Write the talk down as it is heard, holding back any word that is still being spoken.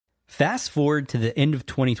Fast forward to the end of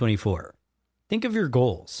 2024. Think of your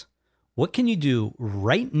goals. What can you do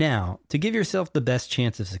right now to give yourself the best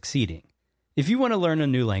chance of succeeding? If you want to learn a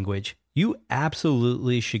new language, you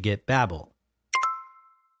absolutely should get Babbel.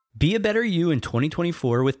 Be a better you in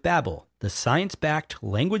 2024 with Babbel, the science-backed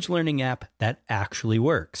language learning app that actually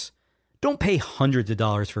works. Don't pay hundreds of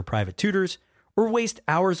dollars for private tutors or waste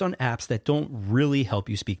hours on apps that don't really help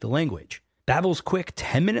you speak the language. Babbel's quick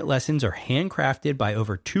 10-minute lessons are handcrafted by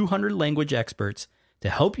over 200 language experts to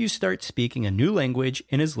help you start speaking a new language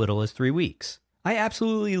in as little as 3 weeks. I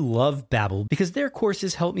absolutely love Babbel because their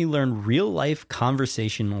courses help me learn real-life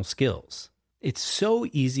conversational skills. It's so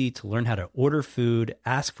easy to learn how to order food,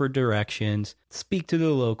 ask for directions, speak to the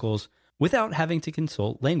locals without having to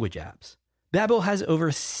consult language apps. Babbel has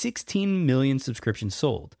over 16 million subscriptions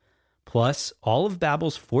sold. Plus, all of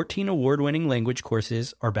Babbel's 14 award-winning language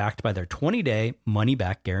courses are backed by their 20-day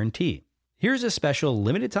money-back guarantee. Here's a special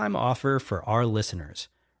limited-time offer for our listeners.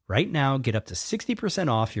 Right now, get up to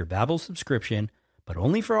 60% off your Babbel subscription, but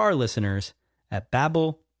only for our listeners at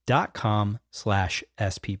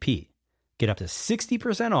babbel.com/SPP. Get up to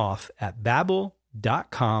 60% off at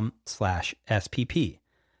babbel.com/SPP.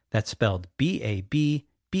 That's spelled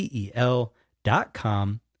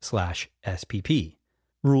BABBEL.com/SPP.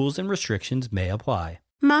 Rules and restrictions may apply.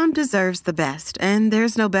 Mom deserves the best, and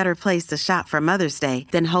there's no better place to shop for Mother's Day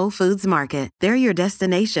than Whole Foods Market. They're your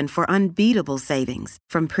destination for unbeatable savings,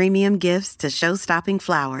 from premium gifts to show-stopping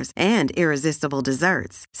flowers and irresistible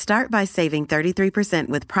desserts. Start by saving 33%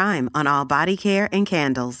 with Prime on all body care and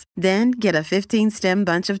candles. Then get a 15-stem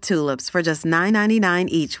bunch of tulips for just $9.99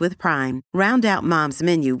 each with Prime. Round out Mom's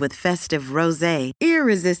menu with festive rosé,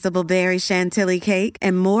 irresistible berry chantilly cake,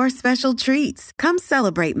 and more special treats. Come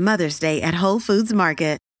celebrate Mother's Day at Whole Foods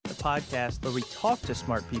Market. The podcast where we talk to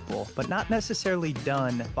smart people, but not necessarily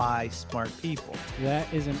done by smart people.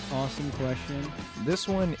 That is an awesome question. This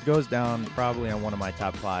one goes down probably on one of my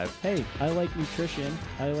top 5. Hey, I like nutrition.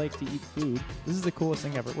 I like to eat food. This is the coolest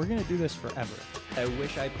thing ever. We're going to do this forever. I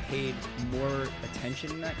wish I paid more attention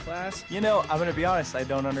in that class. You know, I'm going to be honest, I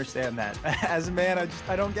don't understand that. As a man,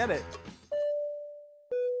 I don't get it.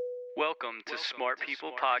 Welcome to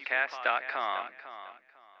smartpeoplepodcast.com.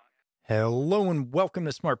 Hello and welcome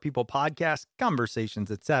to Smart People Podcast, conversations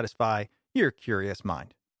that satisfy your curious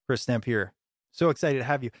mind. Chris Stemp here. So excited to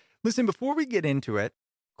have you. Listen, before we get into it,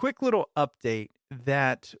 quick little update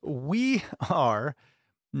that we are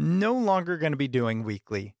no longer going to be doing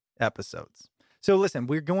weekly episodes. So listen,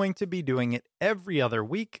 we're going to be doing it every other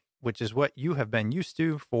week, which is what you have been used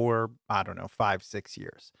to for, 5-6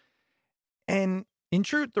 years. And in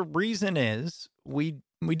truth, the reason is we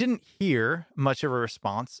didn't hear much of a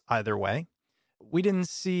response either way. We didn't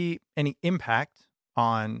see any impact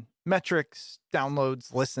on metrics,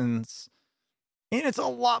 downloads, listens, and it's a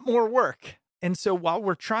lot more work. And so while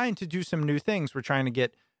we're trying to do some new things, we're trying to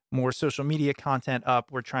get more social media content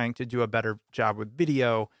up, we're trying to do a better job with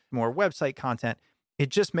video, more website content, it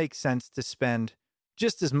just makes sense to spend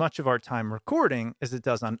just as much of our time recording as it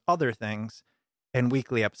does on other things, and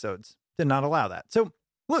weekly episodes did not allow that. So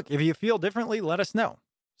look, if you feel differently, let us know.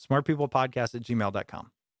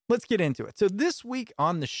 smartpeoplepodcast@gmail.com. Let's get into it. So this week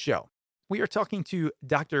on the show, we are talking to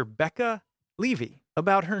Dr. Becca Levy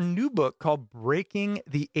about her new book called Breaking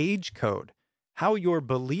the Age Code: How Your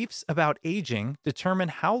Beliefs About Aging Determine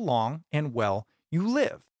How Long and Well You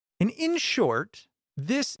Live. And in short,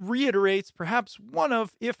 this reiterates perhaps one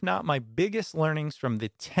of, if not my biggest learnings from the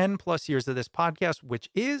 10 plus years of this podcast, which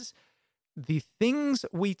is the things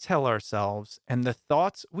we tell ourselves and the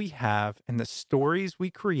thoughts we have and the stories we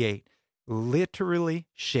create literally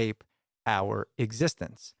shape our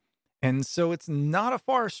existence. And so it's not a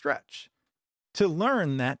far stretch to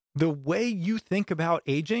learn that the way you think about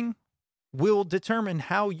aging will determine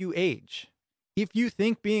how you age. If you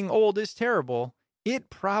think being old is terrible, it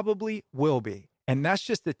probably will be. And that's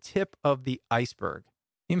just the tip of the iceberg.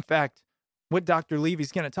 In fact, what Dr.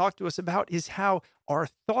 Levy's going to talk to us about is how our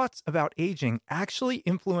thoughts about aging actually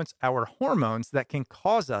influence our hormones that can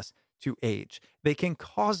cause us to age. They can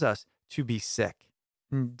cause us to be sick.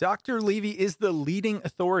 Dr. Levy is the leading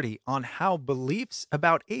authority on how beliefs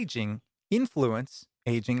about aging influence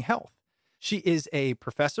aging health. She is a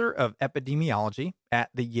professor of epidemiology at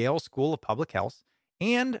the Yale School of Public Health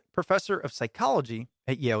and professor of psychology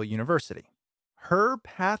at Yale University. Her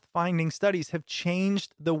pathfinding studies have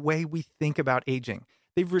changed the way we think about aging.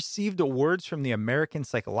 They've received awards from the American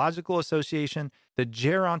Psychological Association, the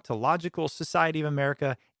Gerontological Society of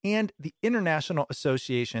America, and the International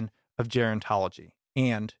Association of Gerontology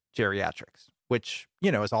and Geriatrics, which,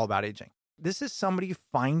 is all about aging. This is somebody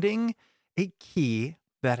finding a key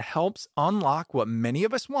that helps unlock what many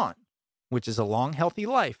of us want, which is a long, healthy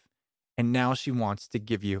life. And now she wants to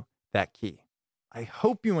give you that key. I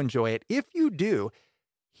hope you enjoy it. If you do,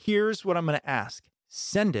 here's what I'm going to ask.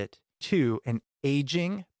 Send it to an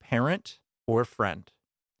aging parent or friend.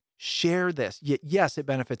 Share this. Yes, it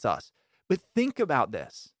benefits us. But think about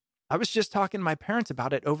this. I was just talking to my parents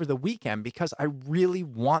about it over the weekend because I really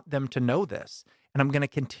want them to know this. And I'm going to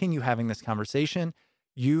continue having this conversation.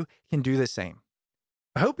 You can do the same.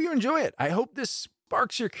 I hope you enjoy it. I hope this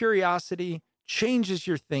sparks your curiosity, changes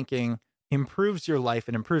your thinking, improves your life,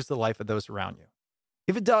 and improves the life of those around you.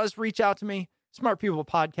 If it does, reach out to me,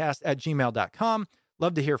 smartpeoplepodcast@gmail.com.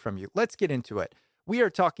 Love to hear from you. Let's get into it. We are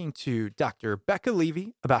talking to Dr. Becca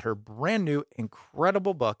Levy about her brand new,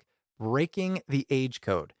 incredible book, Breaking the Age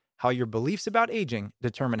Code: How Your Beliefs About Aging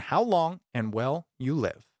Determine How Long and Well You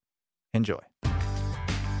Live. Enjoy.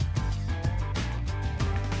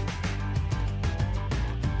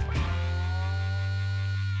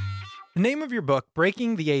 The name of your book,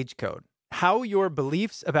 Breaking the Age Code: How Your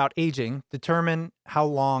Beliefs About Aging Determine How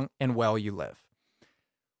Long and Well You Live.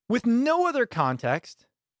 With no other context,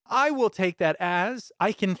 I will take that as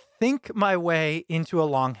I can think my way into a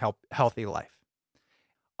long, healthy life.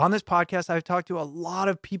 On this podcast, I've talked to a lot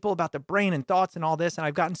of people about the brain and thoughts and all this, and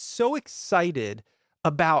I've gotten so excited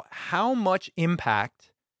about how much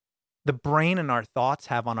impact the brain and our thoughts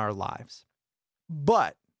have on our lives.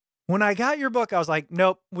 But when I got your book, I was like,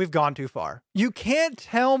 nope, we've gone too far. You can't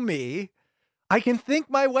tell me I can think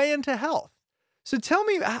my way into health. So tell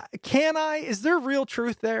me, can I? Is there real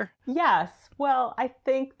truth there? Yes. Well, I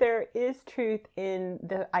think there is truth in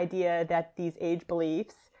the idea that these age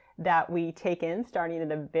beliefs that we take in starting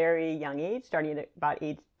at a very young age, starting at about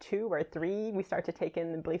age 2 or 3, we start to take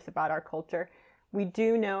in the beliefs about our culture. We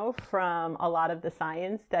do know from a lot of the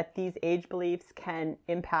science that these age beliefs can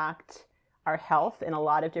impact our health in a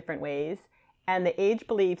lot of different ways. And the age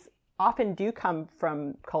beliefs often do come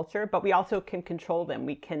from culture, but we also can control them.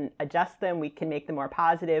 We can adjust them. We can make them more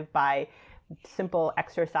positive by simple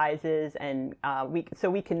exercises. And we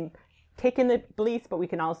can take in the beliefs, but we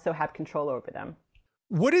can also have control over them.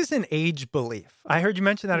 What is an age belief? I heard you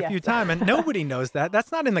mention that a few times, and nobody knows that.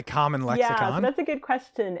 That's not in the common lexicon. Yeah, so that's a good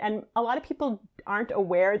question. And a lot of people aren't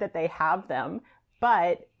aware that they have them.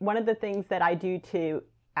 But one of the things that I do to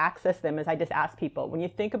access them is I just ask people, when you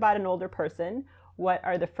think about an older person, what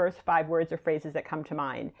are the first 5 words or phrases that come to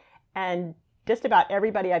mind? And just about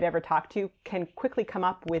everybody I've ever talked to can quickly come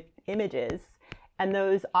up with images. And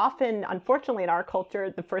those often, unfortunately, in our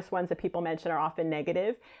culture, the first ones that people mention are often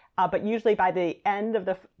negative. But usually by the end of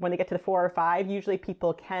when they get to the 4 or 5, usually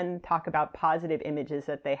people can talk about positive images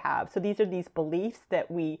that they have. So these are these beliefs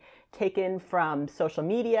that we take in from social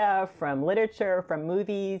media, from literature, from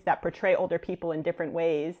movies that portray older people in different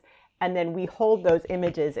ways. And then we hold those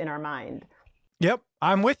images in our mind. Yep,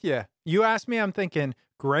 I'm with you. You ask me, I'm thinking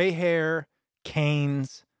gray hair,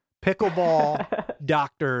 canes, pickleball,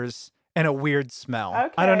 doctors, and a weird smell.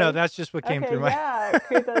 Okay. I don't know. That's just what came through my... Yeah,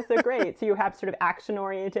 those are great. So you have sort of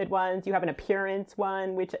action-oriented ones. You have an appearance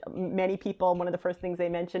one, which many people, one of the first things they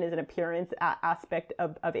mention is an appearance aspect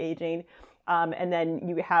of aging. And then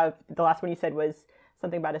you have, the last one you said was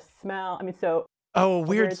something about a smell. I mean, so... Oh, a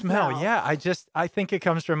weird smell. Yeah, I think it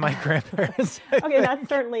comes from my grandparents. Okay, that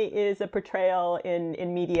certainly is a portrayal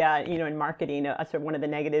in media, in marketing, a sort of one of the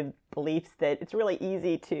negative beliefs that it's really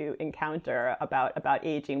easy to encounter about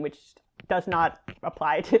aging, which does not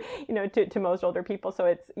apply to, to most older people.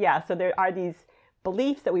 So so there are these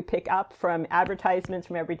beliefs that we pick up from advertisements,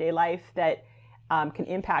 from everyday life that can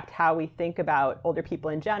impact how we think about older people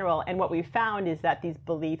in general. And what we found is that these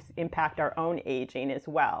beliefs impact our own aging as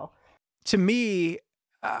well. To me,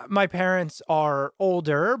 my parents are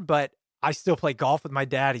older, but I still play golf with my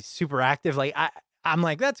dad. He's super active. Like I'm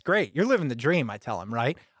like, that's great. You're living the dream, I tell him,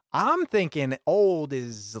 right? I'm thinking old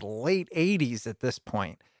is late 80s at this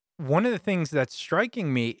point. One of the things that's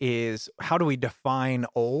striking me is, how do we define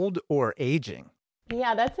old or aging?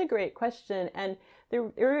 Yeah, that's a great question. And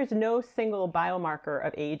there is no single biomarker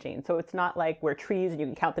of aging. So it's not like we're trees and you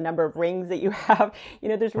can count the number of rings that you have.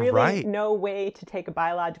 There's really no way to take a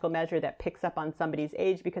biological measure that picks up on somebody's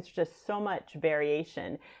age because there's just so much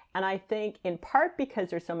variation. And I think in part because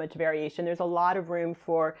there's so much variation, there's a lot of room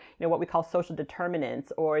for, what we call social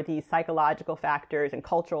determinants, or these psychological factors and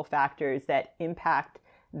cultural factors that impact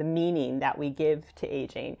the meaning that we give to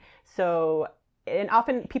aging. And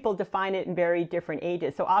often people define it in very different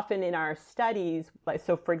ages. So often in our studies,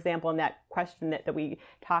 so for example, in that question that we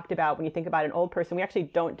talked about, when you think about an old person, we actually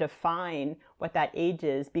don't define what that age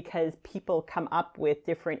is because people come up with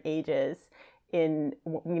different ages in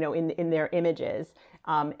their images,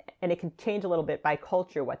 and it can change a little bit by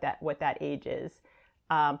culture what that age is.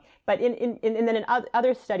 But in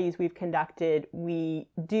other studies we've conducted, we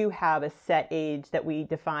do have a set age that we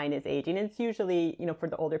define as aging. It's usually, for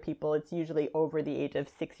the older people, it's usually over the age of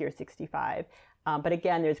 60 or 65. But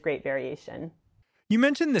again, there's great variation. You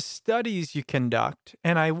mentioned the studies you conduct,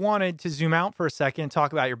 and I wanted to zoom out for a second and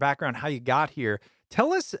talk about your background, how you got here.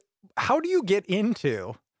 Tell us, how do you get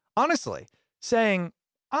into, honestly, saying,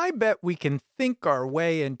 I bet we can think our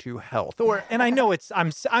way into health? And I know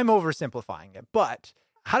I'm oversimplifying it, but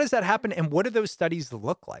how does that happen, and what do those studies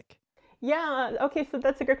look like? Yeah, okay, so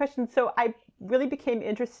that's a good question. So I really became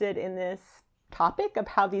interested in this topic of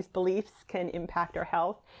how these beliefs can impact our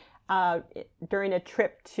health during a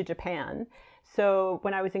trip to Japan. So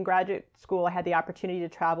when I was in graduate school, I had the opportunity to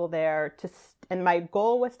travel there, and my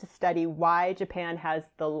goal was to study why Japan has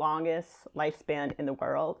the longest lifespan in the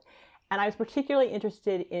world. And I was particularly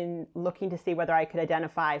interested in looking to see whether I could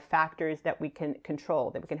identify factors that we can control,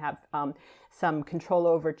 that we can have some control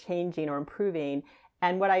over changing or improving.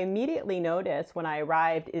 And what I immediately noticed when I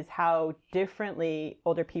arrived is how differently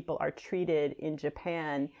older people are treated in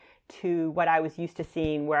Japan to what I was used to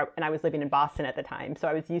seeing and I was living in Boston at the time. So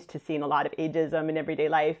I was used to seeing a lot of ageism in everyday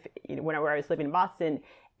life where I was living in Boston.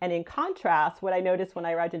 And in contrast, what I noticed when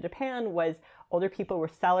I arrived in Japan was older people were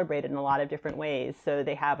celebrated in a lot of different ways. So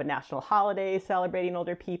they have a national holiday celebrating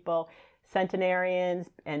older people, centenarians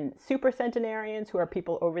and super centenarians, who are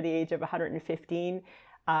people over the age of 115.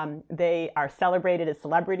 They are celebrated as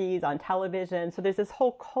celebrities on television. So there's this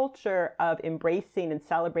whole culture of embracing and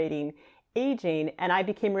celebrating aging. And I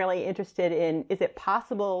became really interested in, is it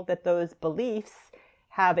possible that those beliefs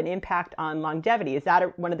have an impact on longevity? Is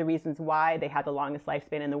that one of the reasons why they have the longest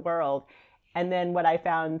lifespan in the world? And then what I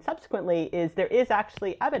found subsequently is there is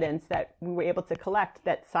actually evidence that we were able to collect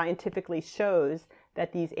that scientifically shows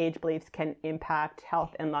that these age beliefs can impact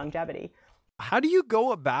health and longevity. How do you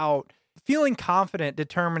go about feeling confident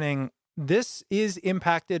determining this is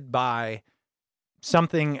impacted by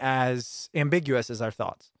something as ambiguous as our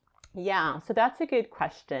thoughts? Yeah, so that's a good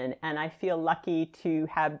question. And I feel lucky to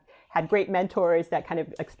have had great mentors that kind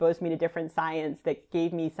of exposed me to different science that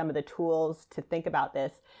gave me some of the tools to think about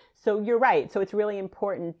this. So you're right. So it's really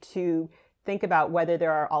important to think about whether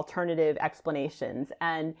there are alternative explanations.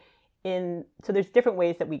 And so there's different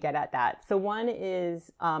ways that we get at that. So one is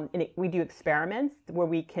we do experiments where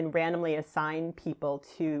we can randomly assign people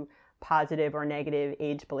to positive or negative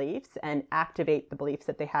age beliefs and activate the beliefs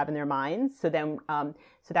that they have in their minds. So then,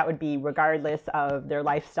 so that would be regardless of their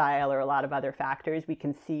lifestyle or a lot of other factors, we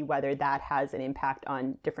can see whether that has an impact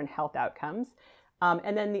on different health outcomes.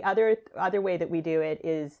 And then the other way that we do it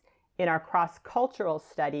is in our cross-cultural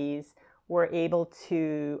studies, we're able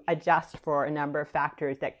to adjust for a number of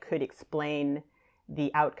factors that could explain the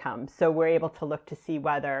outcome. So we're able to look to see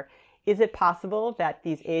whether, is it possible that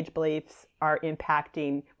these age beliefs are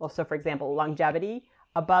impacting, well, so for example, longevity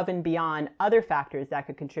above and beyond other factors that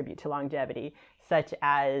could contribute to longevity, such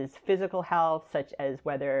as physical health, such as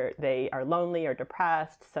whether they are lonely or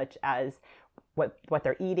depressed, such as what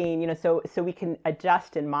they're eating, so we can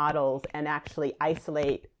adjust in models and actually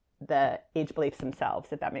isolate the age beliefs themselves,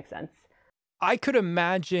 if that makes sense. I could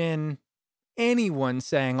imagine anyone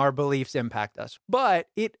saying our beliefs impact us, but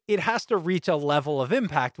it has to reach a level of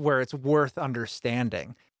impact where it's worth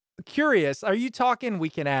understanding. Curious, are you talking we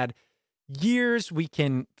can add years, we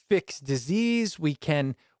can fix disease,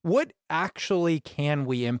 what actually can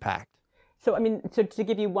we impact? So, so to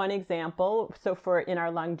give you one example, in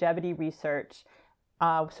our longevity research,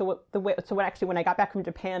 when I got back from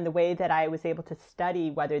Japan, the way that I was able to study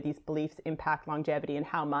whether these beliefs impact longevity and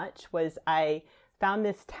how much was I found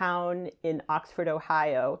this town in Oxford,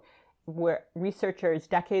 Ohio, where researchers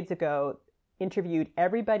decades ago interviewed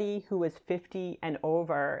everybody who was 50 and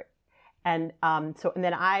over. And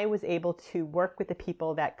then I was able to work with the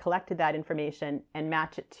people that collected that information and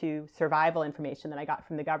match it to survival information that I got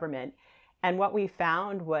from the government. And what we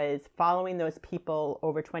found was, following those people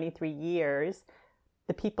over 23 years,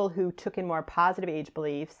 the people who took in more positive age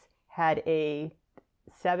beliefs had a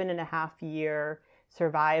 7.5-year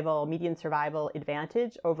median survival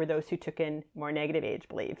advantage over those who took in more negative age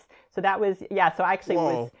beliefs. So that was, so I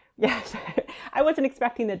actually I wasn't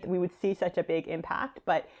expecting that we would see such a big impact,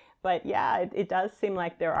 but yeah, it does seem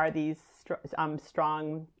like there are these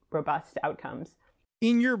strong, robust outcomes.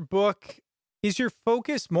 In your book, is your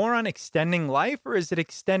focus more on extending life, or is it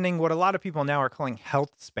extending what a lot of people now are calling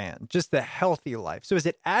health span, just the healthy life? So is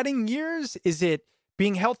it adding years? Is it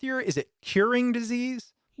being healthier? Is it curing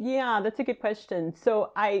disease? Yeah, that's a good question.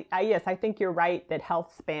 So I think you're right that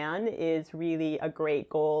health span is really a great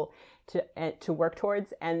goal to work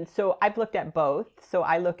towards. And so I've looked at both. So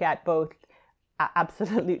I look at both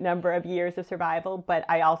absolute number of years of survival, but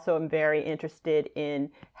I also am very interested in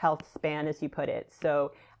health span, as you put it.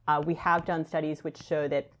 So we have done studies which show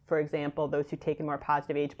that, for example, those who take in more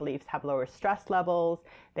positive age beliefs have lower stress levels,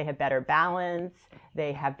 they have better balance,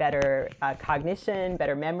 they have better cognition,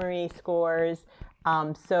 better memory scores.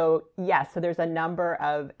 So there's a number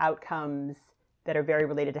of outcomes that are very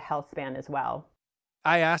related to health span as well.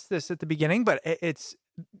 I asked this at the beginning, but it's,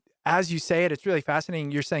 as you say it, it's really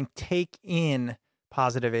fascinating. You're saying take in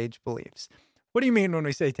positive age beliefs. What do you mean when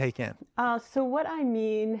we say take in? So what I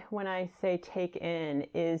mean when I say take in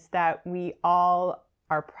is that we all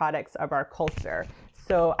are products of our culture.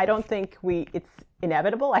 So I don't think it's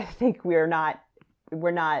inevitable. I think we're not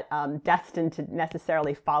destined to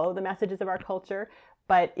necessarily follow the messages of our culture.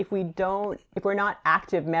 But if we're not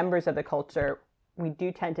active members of the culture, we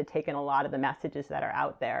do tend to take in a lot of the messages that are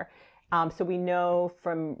out there. So we know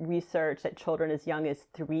from research that children as young as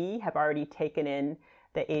 3 have already taken in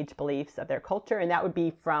the age beliefs of their culture, and that would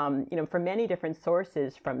be from many different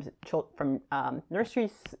sources, from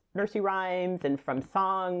nursery rhymes, and from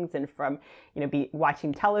songs, and from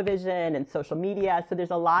watching television and social media. So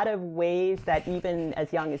there's a lot of ways that even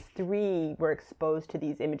as young as 3 we're exposed to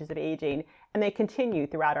these images of aging, and they continue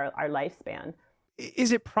throughout our lifespan.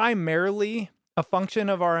 Is it primarily a function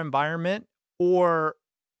of our environment, or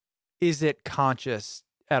is it conscious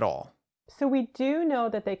at all? So we do know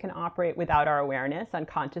that they can operate without our awareness.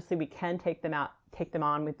 Unconsciously, we can take them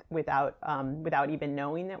on without even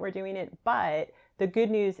knowing that we're doing it. But the good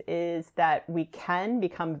news is that we can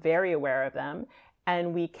become very aware of them,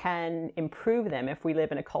 and we can improve them if we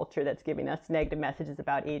live in a culture that's giving us negative messages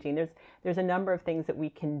about aging. There's a number of things that we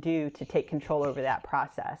can do to take control over that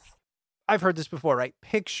process. I've heard this before, right?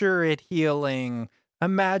 Picture it healing,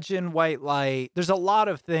 imagine white light. There's a lot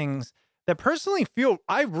of things that personally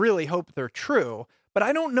I really hope they're true, but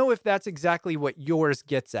I don't know if that's exactly what yours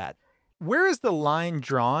gets at. Where is the line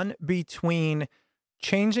drawn between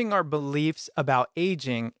changing our beliefs about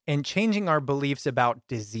aging and changing our beliefs about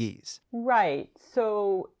disease? Right.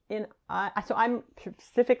 So I'm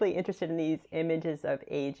specifically interested in these images of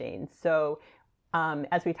aging. So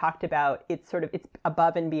as we talked about, it's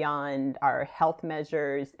above and beyond our health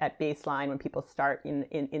measures at baseline when people start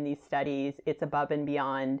in these studies. It's above and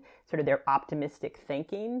beyond sort of their optimistic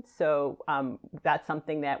thinking. So that's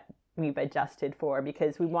something that we've adjusted for,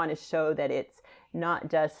 because we want to show that it's not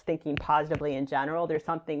just thinking positively in general. There's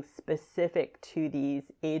something specific to these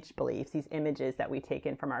age beliefs, these images that we take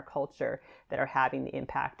in from our culture that are having the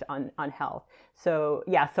impact on health. So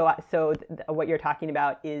so what you're talking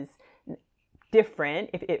about is different.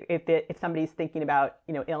 If somebody's thinking about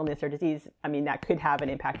illness or disease, I mean, that could have an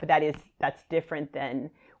impact, but that's different than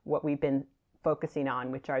what we've been focusing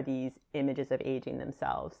on, which are these images of aging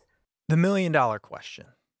themselves. The $1 million question: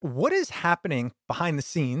 what is happening behind the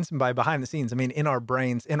scenes? And by behind the scenes, I mean in our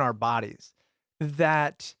brains, in our bodies,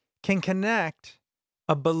 that can connect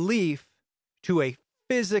a belief to a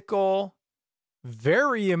physical,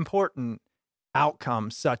 very important outcome,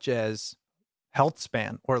 such as health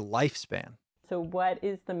span or lifespan? So what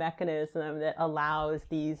is the mechanism that allows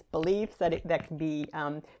these beliefs that can be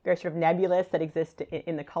very sort of nebulous, that exist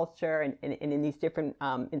in the culture and in these different,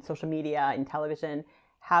 in social media, in television?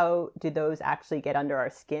 How do those actually get under our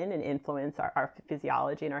skin and influence our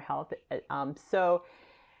physiology and our health?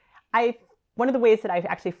 One of the ways that I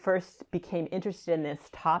actually first became interested in this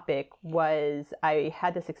topic was I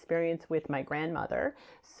had this experience with my grandmother.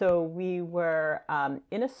 So we were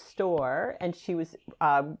in a store, and she was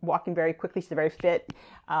walking very quickly. She's a very fit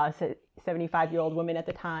 75-year-old woman at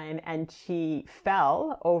the time, and she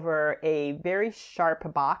fell over a very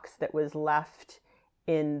sharp box that was left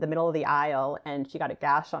in the middle of the aisle, and she got a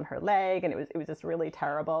gash on her leg, and it was just really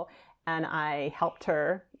terrible. And I helped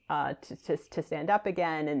her to stand up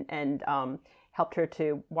again, and helped her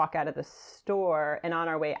to walk out of the store. And on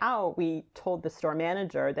our way out, we told the store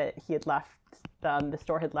manager that he had left, the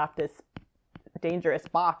store had left this dangerous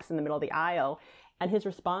box in the middle of the aisle. And his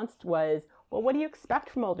response was, well, what do you expect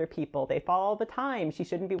from older people? They fall all the time. She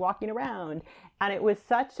shouldn't be walking around. And it was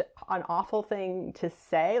such an awful thing to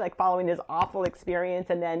say, like following this awful experience,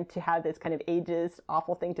 and then to have this kind of ageist,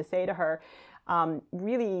 awful thing to say to her.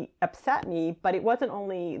 Really upset me. But it wasn't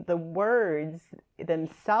only the words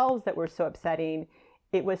themselves that were so upsetting,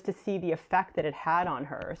 it was to see the effect that it had on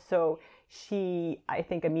her. So she, I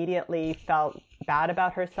think, immediately felt bad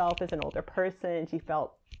about herself as an older person. She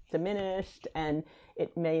felt diminished, and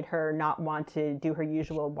it made her not want to do her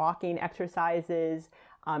usual walking exercises,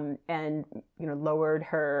 and lowered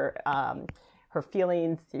her her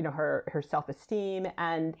feelings, her self-esteem.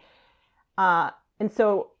 And And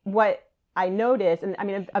so what I noticed, and I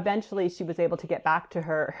mean, eventually she was able to get back to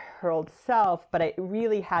her old self, but it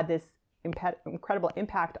really had this incredible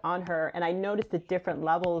impact on her. And I noticed the different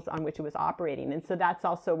levels on which it was operating. And so that's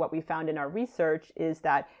also what we found in our research, is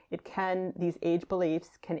that these age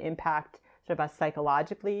beliefs can impact sort of us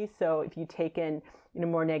psychologically. So if you take in,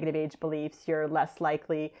 more negative age beliefs, you're less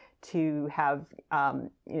likely to have,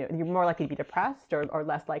 you're more likely to be depressed or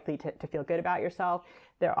less likely to feel good about yourself.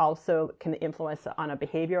 They're also can influence on a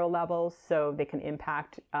behavioral level. So they can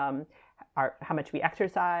impact how much we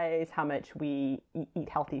exercise, how much we eat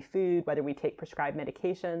healthy food, whether we take prescribed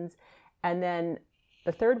medications. And then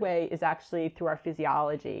the third way is actually through our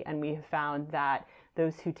physiology. And we have found that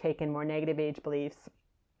those who take in more negative age beliefs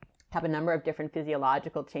have a number of different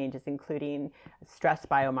physiological changes, including stress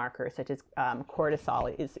biomarkers such as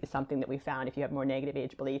cortisol is something that we found. If you have more negative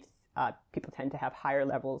age beliefs, people tend to have higher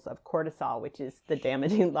levels of cortisol, which is the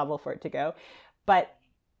damaging level for it to go. But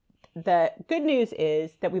the good news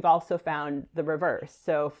is that we've also found the reverse.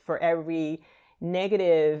 So for every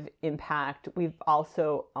negative impact, we've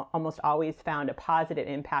also almost always found a positive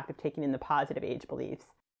impact of taking in the positive age beliefs.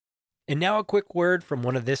 And now a quick word from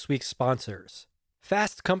one of this week's sponsors.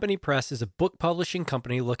 Fast Company Press is a book publishing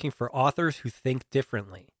company looking for authors who think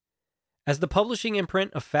differently. As the publishing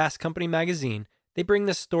imprint of Fast Company magazine, they bring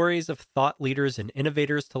the stories of thought leaders and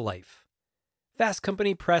innovators to life. Fast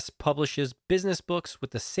Company Press publishes business books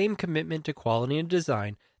with the same commitment to quality and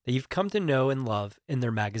design that you've come to know and love in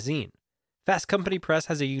their magazine. Fast Company Press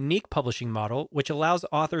has a unique publishing model which allows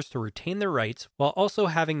authors to retain their rights while also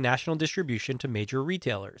having national distribution to major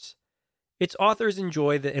retailers. Its authors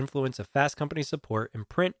enjoy the influence of Fast Company support in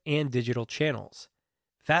print and digital channels.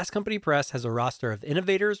 Fast Company Press has a roster of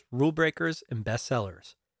innovators, rule breakers, and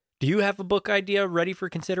bestsellers. Do you have a book idea ready for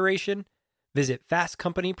consideration? Visit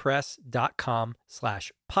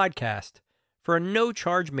fastcompanypress.com/podcast for a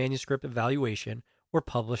no-charge manuscript evaluation or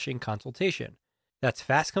publishing consultation. That's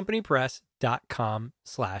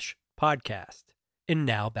fastcompanypress.com/podcast. And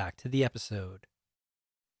now back to the episode.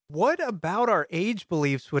 What about our age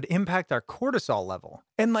beliefs would impact our cortisol level?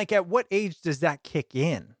 And at what age does that kick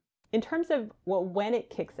in? In terms of when it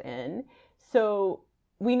kicks in, so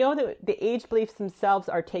we know that the age beliefs themselves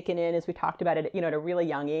are taken in, as we talked about it, at a really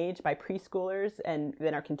young age by preschoolers, and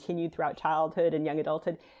then are continued throughout childhood and young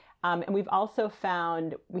adulthood. And we've also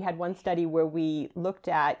found, we had one study where we looked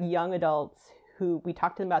at young adults who we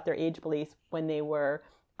talked to them about their age beliefs when they were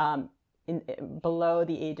below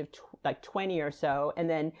the age of 20 or so, and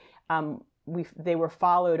then they were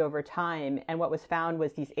followed over time. And what was found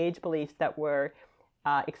was these age beliefs that were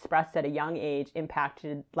expressed at a young age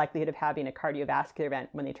impacted likelihood of having a cardiovascular event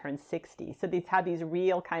when they turned 60. So these had these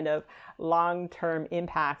real kind of long-term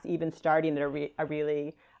impacts, even starting at a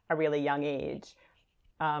really young age.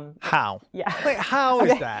 How? Yeah. How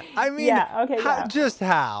is that? I mean, yeah. Okay. How, yeah. Just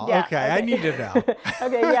how? Yeah, okay, I need to know.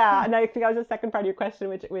 Okay. Yeah. And I think that was the second part of your question,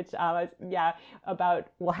 which was, about,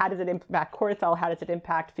 how does it impact cortisol? How does it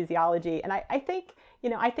impact physiology? And I think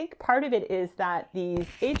part of it is that these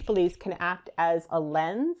age beliefs can act as a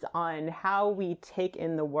lens on how we take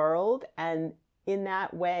in the world. And in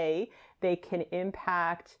that way, they can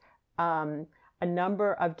impact a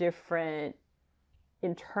number of different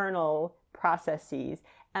internal processes.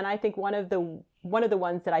 And I think one of the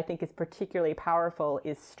ones that I think is particularly powerful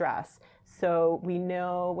is stress. So we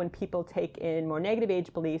know when people take in more negative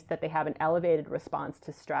age beliefs that they have an elevated response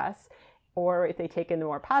to stress, or if they take in the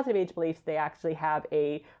more positive age beliefs, they actually have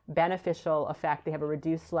a beneficial effect. They have a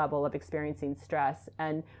reduced level of experiencing stress.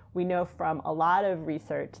 And we know from a lot of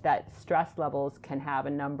research that stress levels can have a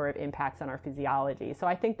number of impacts on our physiology. So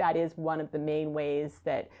I think that is one of the main ways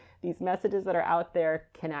that these messages that are out there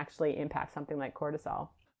can actually impact something like cortisol.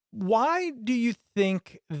 Why do you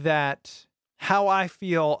think that how I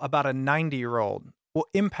feel about a 90-year-old will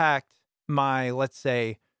impact my, let's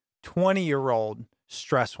say, 20-year-old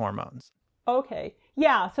stress hormones? Okay.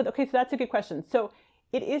 Yeah. So that's a good question. So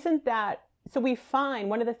it isn't that. So we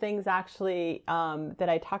find one of the things actually that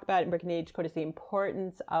I talk about in Breaking Age Code is the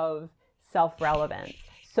importance of self-relevance.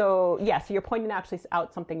 So so you're pointing actually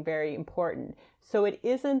out something very important. So it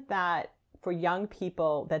isn't that for young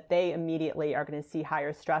people that they immediately are going to see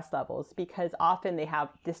higher stress levels, because often they have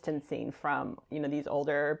distancing from, these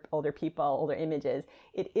older people, older images.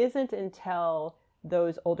 It isn't until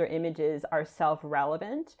those older images are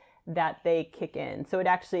self-relevant that they kick in. So it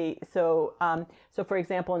actually, so for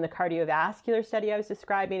example, in the cardiovascular study I was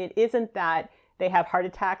describing, it isn't that they have heart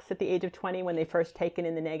attacks at the age of 20 when they first taken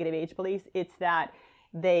in the negative age beliefs. It's that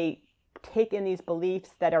they take in these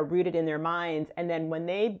beliefs that are rooted in their minds, and then when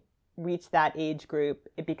they reach that age group,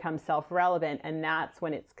 it becomes self-relevant, and that's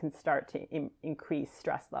when it can start to increase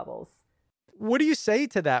stress levels. What do you say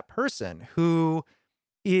to that person who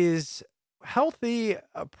is healthy,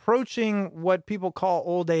 approaching what people call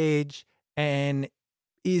old age, and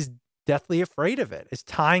is deathly afraid of it, is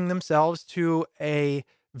tying themselves to a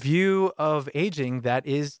view of aging that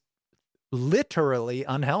is literally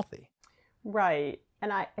unhealthy? Right.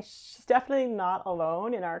 And she's definitely not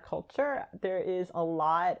alone in our culture. There is a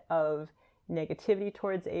lot of negativity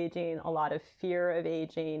towards aging, a lot of fear of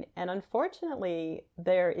aging. And unfortunately,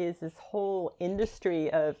 there is this whole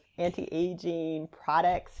industry of anti-aging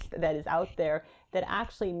products that is out there that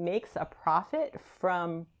actually makes a profit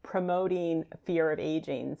from promoting fear of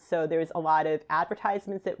aging. So there's a lot of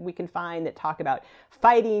advertisements that we can find that talk about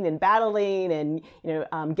fighting and battling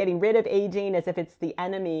and getting rid of aging as if it's the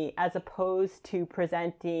enemy, as opposed to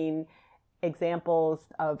presenting examples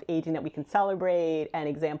of aging that we can celebrate, and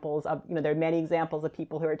examples of, there are many examples of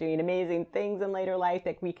people who are doing amazing things in later life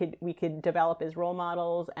that we could develop as role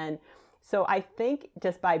models. And so I think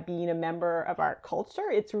just by being a member of our culture,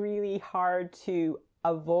 it's really hard to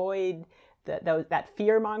avoid that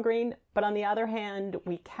fear mongering. But on the other hand,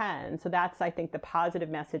 we can. So that's, I think, the positive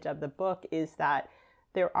message of the book, is that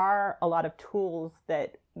there are a lot of tools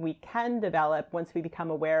that we can develop once we become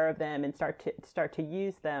aware of them and start to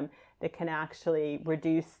use them, that can actually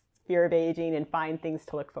reduce fear of aging and find things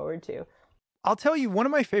to look forward to. I'll tell you, one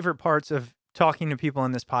of my favorite parts of talking to people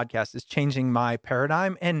in this podcast is changing my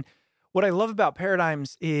paradigm. And what I love about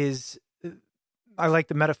paradigms is, I like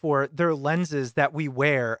the metaphor, they're lenses that we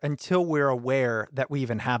wear until we're aware that we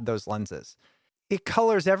even have those lenses. It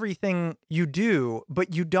colors everything you do,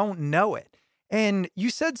 but you don't know it. And you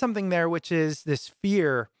said something there, which is this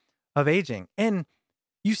fear of aging. And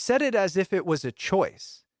you said it as if it was a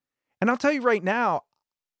choice. And I'll tell you right now,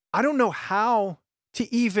 I don't know how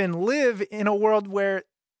to even live in a world where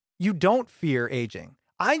you don't fear aging.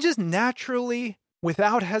 I just naturally,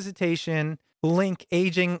 without hesitation, link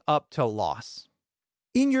aging up to loss.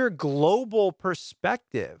 In your global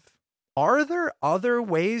perspective, are there other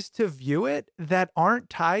ways to view it that aren't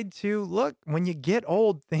tied to, look, when you get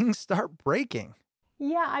old, things start breaking?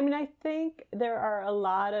 Yeah, I think there are a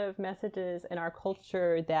lot of messages in our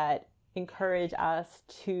culture that encourage us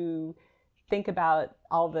to think about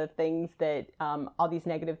all the things that, all these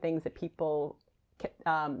negative things that people,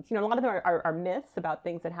 a lot of them are myths about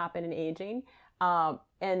things that happen in aging.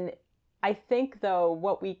 And I think, though,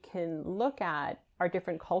 what we can look at are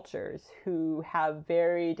different cultures who have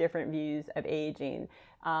very different views of aging.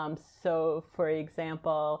 So, for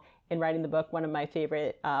example, in writing the book, one of my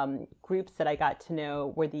favorite groups that I got to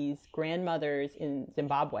know were these grandmothers in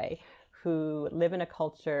Zimbabwe who live in a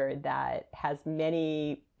culture that has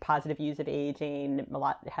many positive views of aging,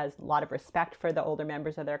 has a lot of respect for the older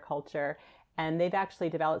members of their culture. And they've actually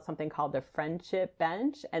developed something called the friendship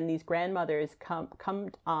bench. And these grandmothers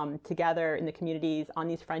come together in the communities on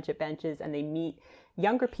these friendship benches, and they meet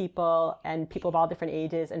younger people and people of all different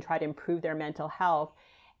ages and try to improve their mental health.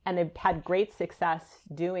 And they've had great success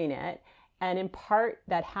doing it. And in part,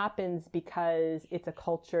 that happens because it's a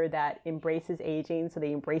culture that embraces aging. So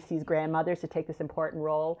they embrace these grandmothers to take this important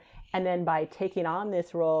role. And then by taking on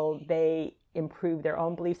this role, they improve their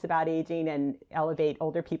own beliefs about aging and elevate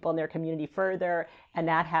older people in their community further. And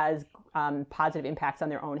that has positive impacts on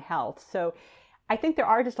their own health. So I think there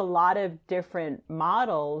are just a lot of different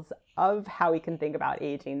models of how we can think about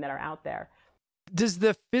aging that are out there. Does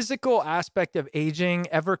the physical aspect of aging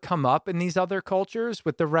ever come up in these other cultures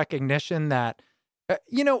with the recognition that,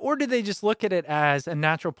 or do they just look at it as a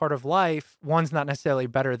natural part of life? One's not necessarily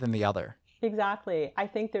better than the other. Exactly. I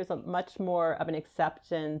think there's a much more of an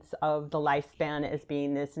acceptance of the lifespan as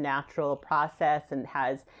being this natural process and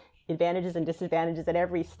has advantages and disadvantages at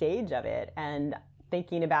every stage of it. And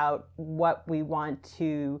thinking about what we want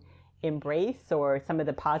to embrace or some of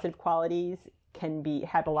the positive qualities can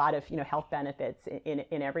have a lot of health benefits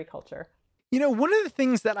in every culture. One of the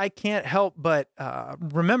things that I can't help but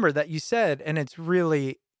remember that you said, and it's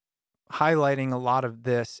really highlighting a lot of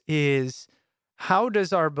this, is how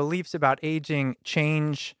does our beliefs about aging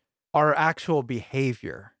change our actual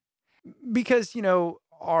behavior? Because,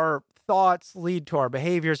 our thoughts lead to our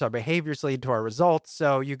behaviors lead to our results.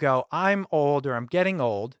 So you go, I'm old or I'm getting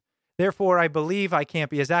old. Therefore, I believe I can't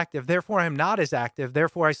be as active. Therefore, I'm not as active.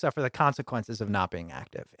 Therefore, I suffer the consequences of not being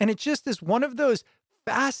active. And it just is one of those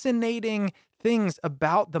fascinating things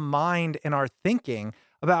about the mind and our thinking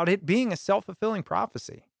about it being a self-fulfilling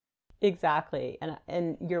prophecy. Exactly.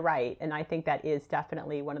 And you're right. And I think that is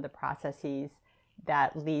definitely one of the processes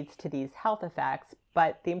that leads to these health effects.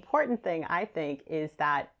 But the important thing, I think, is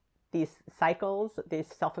that these cycles, these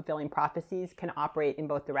self-fulfilling prophecies can operate in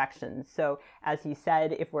both directions. So as you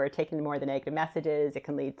said, if we're taking more of the negative messages, it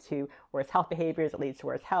can lead to worse health behaviors, it leads to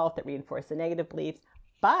worse health, that reinforce the negative beliefs.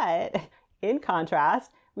 But in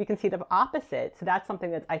contrast, we can see the opposite. So that's something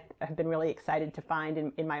that I have been really excited to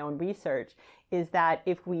find in my own research, is that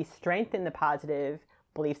if we strengthen the positive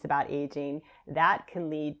beliefs about aging, that can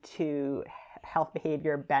lead to health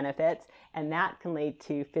behavior benefits, and that can lead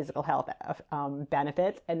to physical health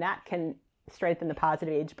benefits, and that can strengthen the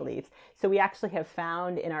positive age beliefs. So we actually have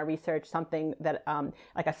found in our research something that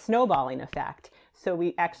like a snowballing effect. So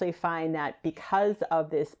we actually find that because of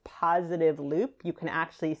this positive loop, you can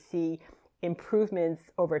actually see improvements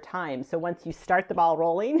over time. So once you start the ball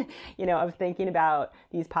rolling, of thinking about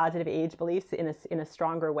these positive age beliefs in a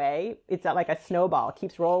stronger way, it's like a snowball. It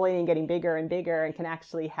keeps rolling and getting bigger and bigger, and can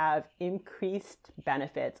actually have increased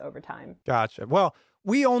benefits over time. Gotcha. Well,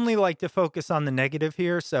 we only like to focus on the negative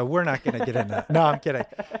here, so we're not going to get into that. No, I'm kidding.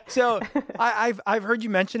 So I've heard you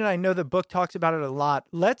mention it. I know the book talks about it a lot.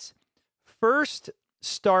 Let's first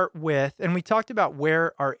start with, and we talked about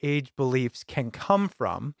where our age beliefs can come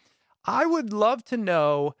from. I would love to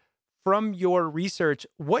know from your research,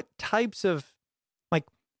 what types of,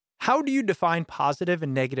 how do you define positive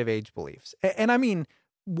and negative age beliefs? And I mean,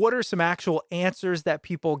 what are some actual answers that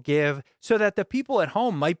people give so that the people at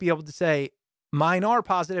home might be able to say, mine are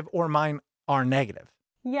positive or mine are negative?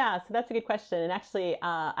 Yeah, so that's a good question. And actually,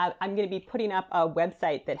 I'm going to be putting up a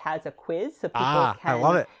website that has a quiz, so people can. I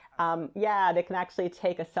love it. They can actually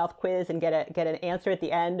take a self-quiz and get an answer at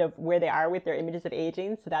the end of where they are with their images of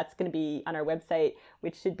aging. So that's going to be on our website,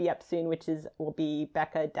 which should be up soon, will be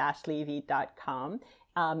becca-levy.com.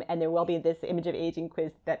 And there will be this image of aging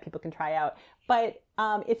quiz that people can try out. But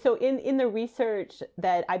in the research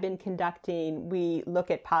that I've been conducting, we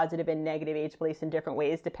look at positive and negative age beliefs in different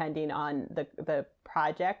ways depending on the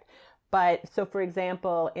project. But so, for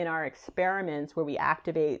example, in our experiments where we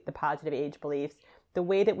activate the positive age beliefs, the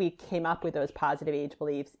way that we came up with those positive age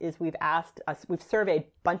beliefs is we've surveyed a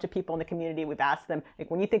bunch of people in the community. We've asked them,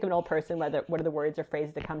 when you think of an old person, what are the words or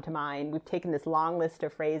phrases that come to mind? We've taken this long list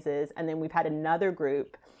of phrases, and then we've had another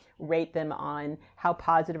group rate them on how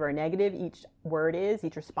positive or negative each word is,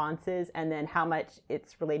 each response is, and then how much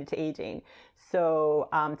it's related to aging. So,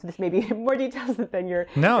 so this may be more details than you're.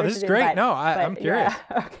 No, this is great. I'm curious.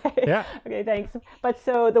 Yeah, okay. Yeah. Okay, thanks. But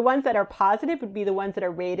so the ones that are positive would be the ones that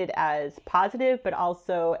are rated as positive, but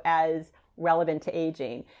also as relevant to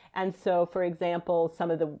aging. And so, for example, some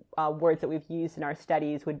of the words that we've used in our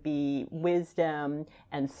studies would be wisdom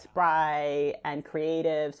and spry and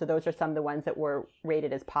creative. So those are some of the ones that were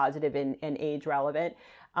rated as positive and age relevant.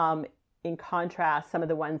 In contrast, some of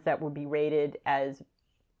the ones that would be rated as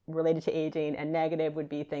related to aging and negative would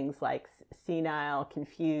be things like senile,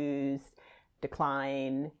 confused,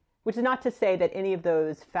 decline, which is not to say that any of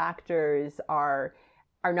those factors are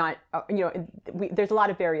not, there's a lot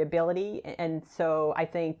of variability. And so I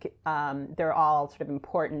think they're all sort of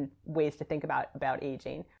important ways to think about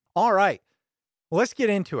aging. All right, let's get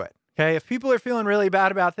into it. Okay. If people are feeling really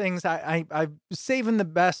bad about things, I'm saving the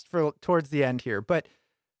best for towards the end here, but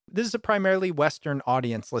this is a primarily Western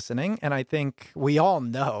audience listening. And I think we all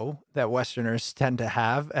know that Westerners tend to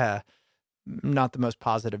have not the most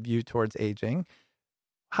positive view towards aging.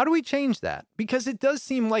 How do we change that? Because it does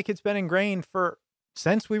seem like it's been ingrained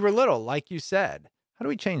since we were little, like you said. How do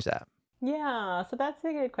we change that? Yeah, so that's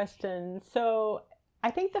a good question. So I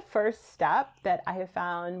think the first step that I have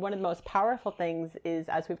found, one of the most powerful things is,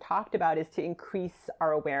 as we've talked about, is to increase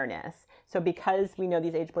our awareness. So because we know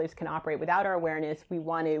these age beliefs can operate without our awareness, we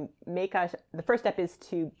want to the first step is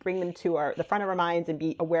to bring them to the front of our minds and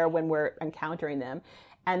be aware when we're encountering them.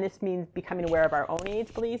 And this means becoming aware of our own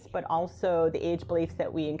age beliefs, but also the age beliefs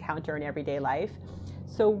that we encounter in everyday life.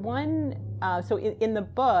 So in the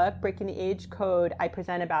book, Breaking the Age Code, I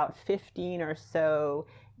present about 15 or so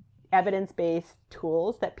evidence-based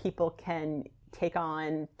tools that people can take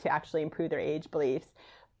on to actually improve their age beliefs.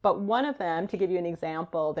 But one of them, to give you an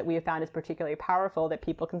example that we have found is particularly powerful that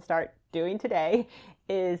people can start doing today,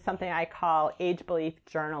 is something I call age belief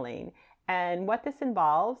journaling. And what this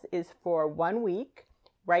involves is, for 1 week,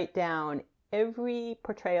 write down every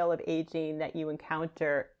portrayal of aging that you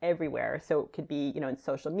encounter everywhere. So it could be, in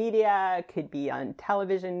social media, could be on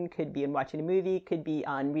television, could be in watching a movie, could be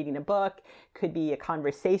on reading a book, could be a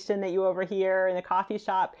conversation that you overhear in a coffee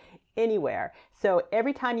shop, anywhere. So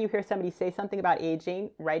every time you hear somebody say something about aging,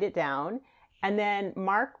 write it down, and then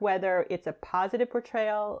mark whether it's a positive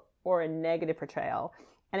portrayal or a negative portrayal.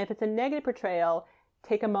 And if it's a negative portrayal,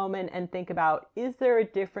 take a moment and think about, is there a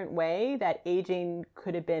different way that aging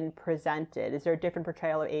could have been presented? Is there a different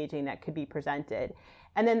portrayal of aging that could be presented?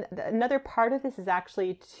 And then another part of this is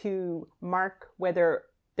actually to mark whether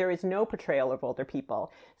there is no portrayal of older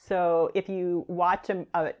people. So if you watch a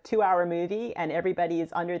 2-hour movie and everybody is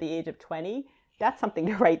under the age of 20, that's something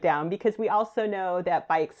to write down, because we also know that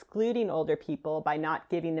by excluding older people, by not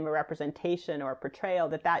giving them a representation or a portrayal,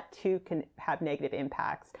 that too can have negative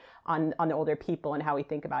impacts on the older people and how we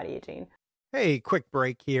think about aging. Hey, quick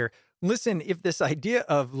break here. Listen, if this idea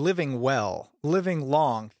of living well, living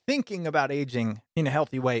long, thinking about aging in a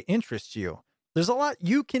healthy way interests you, there's a lot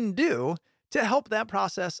you can do to help that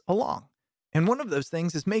process along. And one of those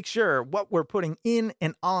things is make sure what we're putting in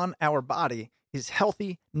and on our body is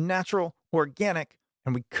healthy, natural, organic,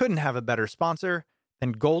 and we couldn't have a better sponsor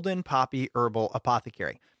than Golden Poppy Herbal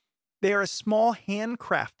Apothecary. They are a small,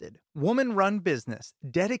 handcrafted, woman-run business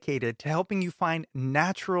dedicated to helping you find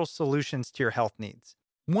natural solutions to your health needs.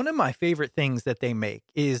 One of my favorite things that they make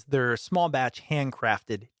is their small batch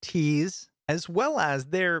handcrafted teas, as well as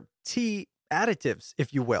their tea additives,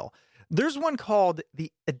 if you will. There's one called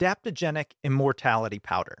the Adaptogenic Immortality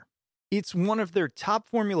Powder. It's one of their top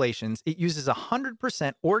formulations. It uses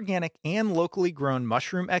 100% organic and locally grown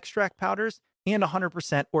mushroom extract powders and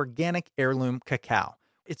 100% organic heirloom cacao.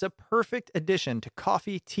 It's a perfect addition to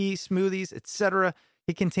coffee, tea, smoothies, etc.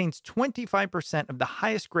 It contains 25% of the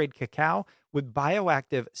highest grade cacao with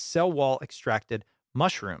bioactive cell wall extracted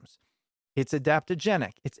mushrooms. It's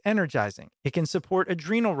adaptogenic, it's energizing, it can support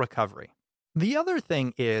adrenal recovery. The other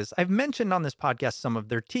thing is, I've mentioned on this podcast some of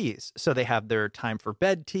their teas. So they have their time for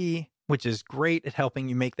bed tea, which is great at helping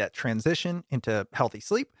you make that transition into healthy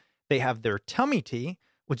sleep. They have their tummy tea,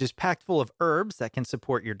 which is packed full of herbs that can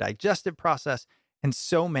support your digestive process, and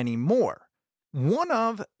so many more. One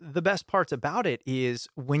of the best parts about it is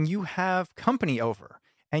when you have company over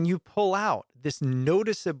and you pull out this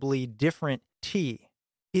noticeably different tea,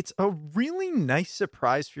 it's a really nice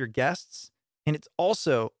surprise for your guests, and it's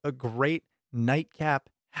also a great nightcap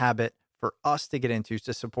habit for us to get into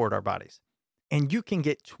to support our bodies. And you can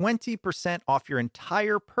get 20% off your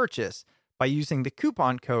entire purchase by using the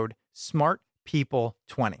coupon code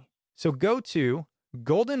SMARTPeople20. So go to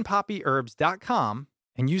goldenpoppyherbs.com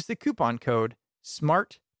and use the coupon code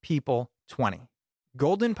SMARTPeople20.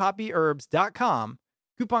 goldenpoppyherbs.com,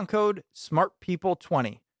 coupon code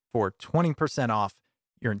SMARTPeople20 for 20% off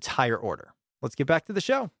your entire order. Let's get back to the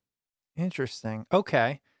show. Interesting.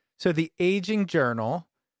 Okay. So the aging journal,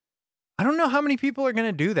 I don't know how many people are going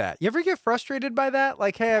to do that. You ever get frustrated by that?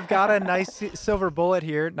 Like, hey, I've got a nice silver bullet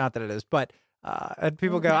here. Not that it is, but and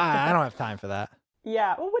people go, I don't have time for that.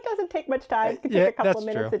 Yeah, well, it doesn't take much time. It can take a couple of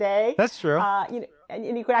minutes a day. That's true.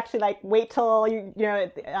 And you could actually wait till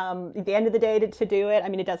at the end of the day to do it. I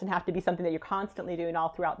mean, it doesn't have to be something that you're constantly doing all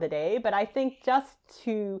throughout the day, but I think just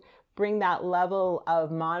to bring that level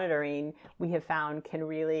of monitoring, we have found can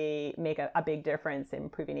really make a big difference in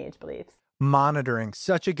improving age beliefs. Monitoring,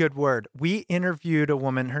 such a good word. We interviewed a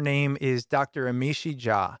woman, her name is Dr. Amishi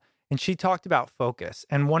Jha, and she talked about focus.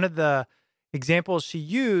 And one of the examples she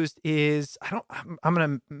used is, I'm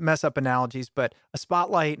going to mess up analogies, but a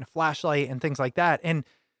spotlight and a flashlight and things like that. And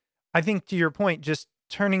I think to your point, just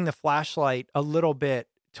turning the flashlight a little bit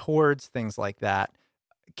towards things like that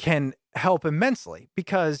can help immensely,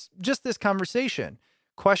 because just this conversation,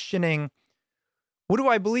 questioning, what do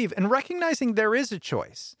I believe? And recognizing there is a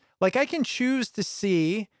choice. Like, I can choose to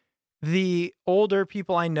see the older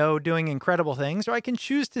people I know doing incredible things, or I can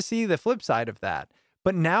choose to see the flip side of that.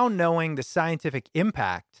 But now knowing the scientific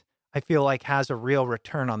impact, I feel like has a real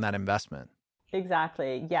return on that investment.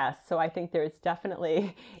 Exactly. Yes. So I think there's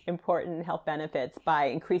definitely important health benefits by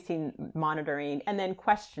increasing monitoring, and then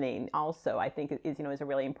questioning also, I think is a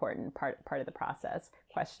really important part of the process.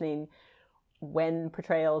 Questioning when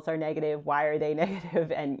portrayals are negative, why are they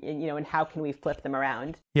negative, and how can we flip them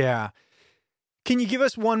around? Yeah. Can you give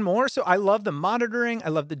us one more? So I love the monitoring. I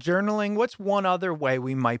love the journaling. What's one other way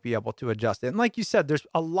we might be able to adjust it? And like you said, there's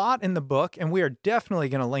a lot in the book, and we are definitely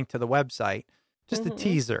going to link to the website. Just a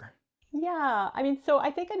teaser. Yeah, so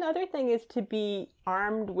I think another thing is to be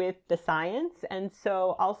armed with the science. And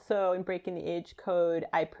so also in Breaking the Age Code,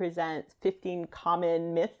 I present 15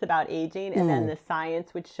 common myths about aging, and then the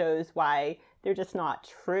science, which shows why they're just not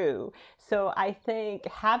true. So I think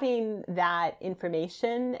having that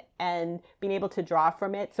information and being able to draw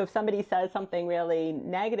from it. So if somebody says something really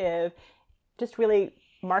negative, just really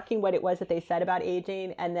marking what it was that they said about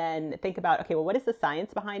aging, and then think about, okay, well, what is the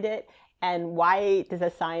science behind it? And why does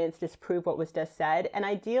the science disprove what was just said? And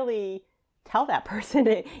ideally, tell that person,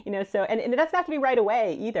 so, and it doesn't have to be right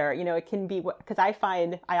away either. It can be, because I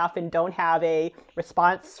find I often don't have a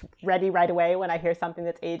response ready right away when I hear something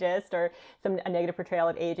that's ageist or a negative portrayal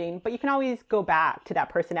of aging, but you can always go back to that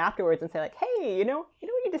person afterwards and say like, hey,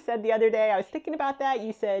 what you just said the other day? I was thinking about that.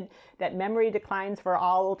 You said that memory declines for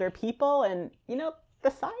all older people, and the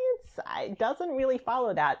science doesn't really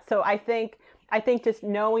follow that. So I think just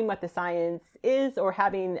knowing what the science is, or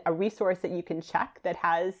having a resource that you can check that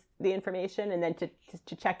has the information, and then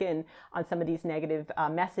to check in on some of these negative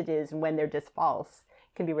messages when they're just false,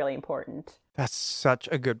 can be really important. That's such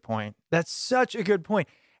a good point.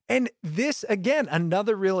 And this, again,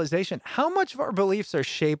 another realization, how much of our beliefs are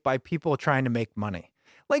shaped by people trying to make money?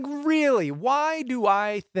 Like, really, why do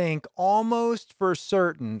I think almost for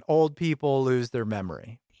certain old people lose their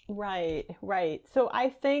memory? Right. So I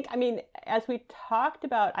think, as we talked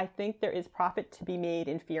about, I think there is profit to be made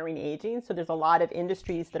in fearing aging. So there's a lot of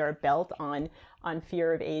industries that are built on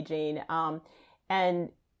fear of aging. And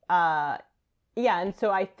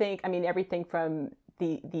so I think, everything from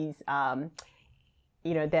these,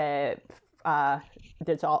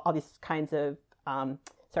 there's all these kinds of,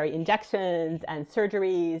 injections and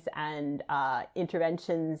surgeries and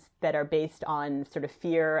interventions that are based on sort of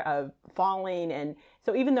fear of falling. And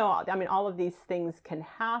so even though, all of these things can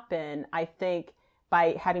happen, I think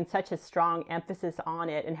by having such a strong emphasis on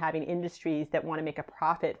it and having industries that want to make a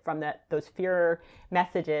profit from those fear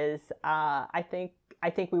messages, I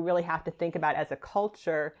think we really have to think about, as a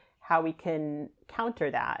culture, how we can counter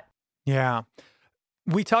that. Yeah.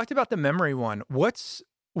 We talked about the memory one. What's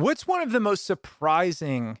one of the most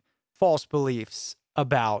surprising false beliefs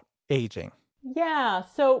about aging? Yeah.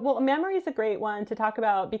 So, memory is a great one to talk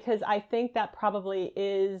about, because I think that probably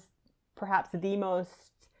is perhaps the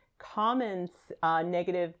most common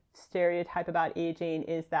negative stereotype about aging,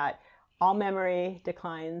 is that all memory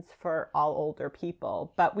declines for all older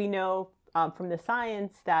people. But we know from the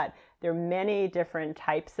science that there are many different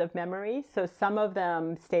types of memory. So some of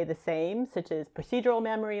them stay the same, such as procedural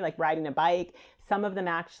memory, like riding a bike. Some of them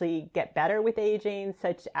actually get better with aging,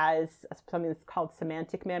 such as something that's called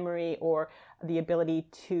semantic memory, or the ability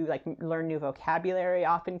to learn new vocabulary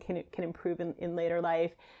often can improve in later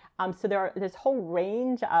life. So there's this whole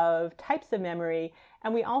range of types of memory.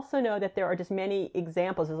 And we also know that there are just many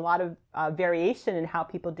examples. There's a lot of variation in how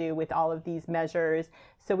people do with all of these measures.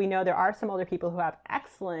 So we know there are some older people who have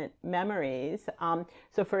excellent memories.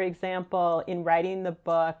 So for example, in writing the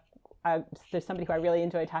book, there's somebody who I really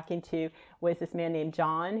enjoyed talking to, was this man named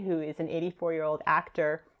John, who is an 84-year-old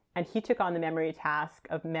actor. And he took on the memory task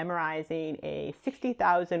of memorizing a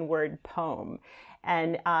 60,000 word poem.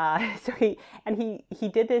 And so he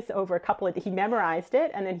did this over a couple of, he memorized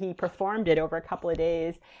it, and then he performed it over a couple of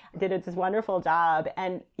days, did this wonderful job.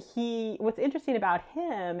 And what's interesting about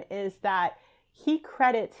him is that he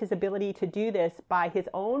credits his ability to do this by his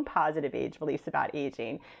own positive age beliefs about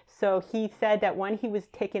aging. So he said that when he was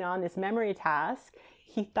taking on this memory task,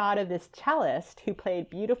 he thought of this cellist who played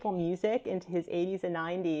beautiful music into his 80s and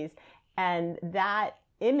 90s, and that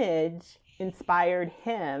image inspired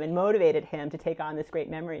him and motivated him to take on this great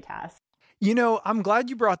memory task. I'm glad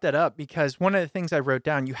you brought that up, because one of the things I wrote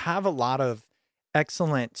down, you have a lot of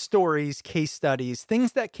excellent stories, case studies,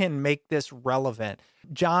 things that can make this relevant.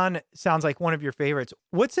 John sounds like one of your favorites.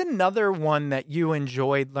 What's another one that you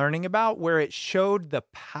enjoyed learning about where it showed the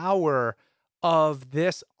power of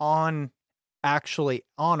this on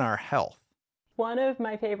our health? One of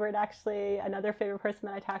my favorite, another favorite person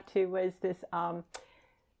that I talked to was this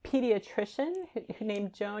pediatrician who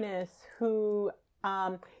named Jonas, who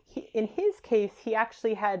in his case, he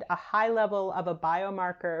actually had a high level of a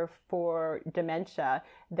biomarker for dementia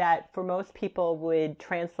that for most people would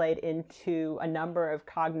translate into a number of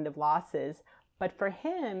cognitive losses. But for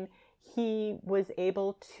him, he was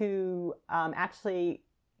able to actually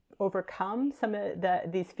overcome some of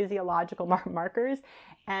these physiological markers.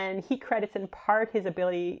 And he credits in part his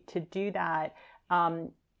ability to do that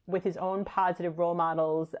with his own positive role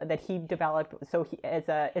models that he developed. So as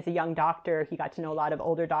a young doctor, he got to know a lot of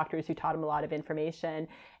older doctors who taught him a lot of information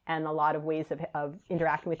and a lot of ways of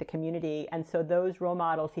interacting with the community. And so those role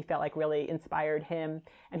models, he felt like really inspired him.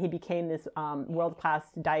 And he became this world-class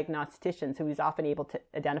diagnostician. So he was often able to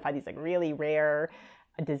identify these really rare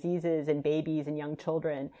diseases in babies and young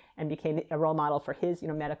children, and became a role model for his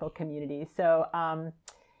medical community. So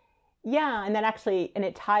yeah, and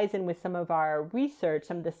it ties in with some of our research,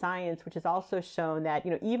 some of the science, which has also shown that,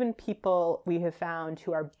 even people we have found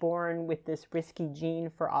who are born with this risky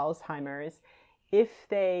gene for Alzheimer's, if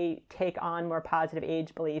they take on more positive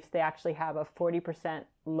age beliefs, they actually have a 40%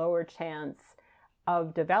 lower chance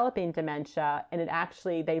of developing dementia, and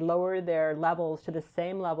they lower their levels to the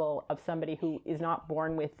same level of somebody who is not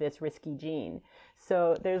born with this risky gene.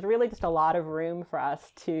 So there's really just a lot of room for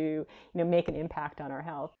us to, make an impact on our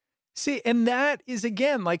health. See, and that is,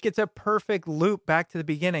 again, like it's a perfect loop back to the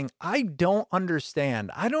beginning. I don't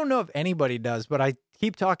understand. I don't know if anybody does, but I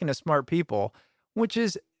keep talking to smart people, which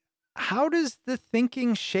is, how does the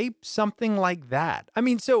thinking shape something like that? I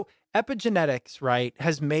mean, so epigenetics, right,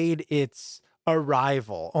 has made its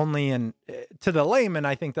arrival only to the layman,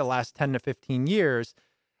 I think the last 10 to 15 years.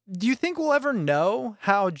 Do you think we'll ever know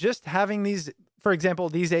how just having these, for example,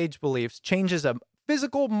 these age beliefs changes a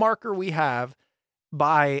physical marker we have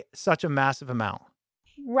by such a massive amount?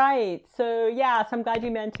 Right. So I'm glad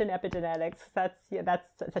you mentioned epigenetics. That's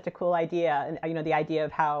such a cool idea. And the idea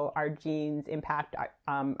of how our genes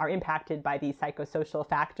are impacted by these psychosocial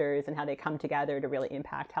factors and how they come together to really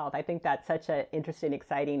impact health. I think that's such an interesting,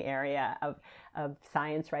 exciting area of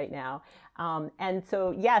science right now. And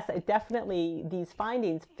so, yes, definitely these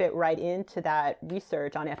findings fit right into that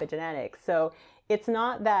research on epigenetics. So it's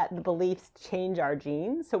not that the beliefs change our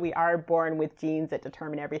genes. So we are born with genes that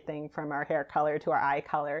determine everything from our hair color to our eye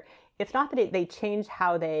color. It's not that they change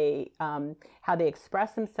how they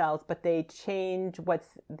express themselves, but they change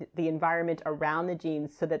what's the environment around the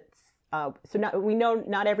genes, so that we know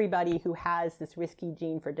not everybody who has this risky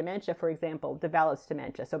gene for dementia, for example, develops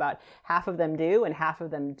dementia. So about half of them do and half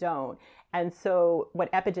of them don't. And so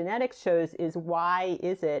what epigenetics shows is, why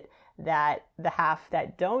is it that the half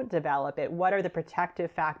that don't develop it, what are the protective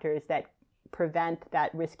factors that prevent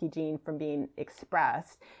that risky gene from being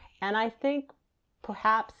expressed? And I think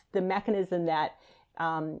perhaps the mechanism that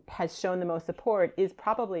has shown the most support is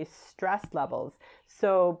probably stress levels.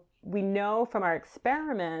 So we know from our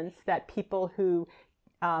experiments that people who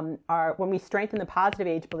when we strengthen the positive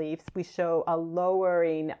age beliefs, we show a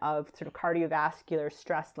lowering of sort of cardiovascular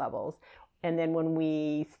stress levels. And then when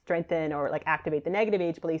we strengthen or activate the negative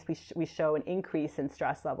age beliefs, we show an increase in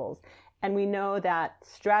stress levels. And we know that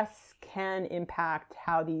stress can impact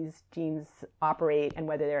how these genes operate and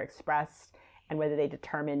whether they're expressed and whether they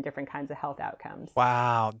determine different kinds of health outcomes.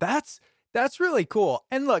 Wow, that's really cool.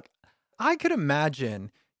 And look, I could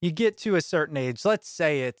imagine you get to a certain age, let's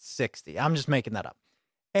say it's 60. I'm just making that up.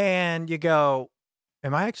 And you go,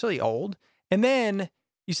 am I actually old? And then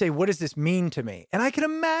you say, what does this mean to me? And I can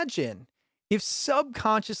imagine if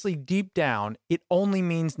subconsciously deep down, it only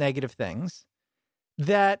means negative things,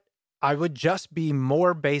 that I would just be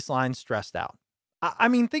more baseline stressed out. I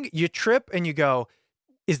mean, think you trip and you go,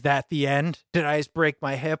 is that the end? Did I just break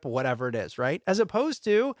my hip? Whatever it is, right? As opposed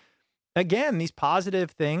to, again, these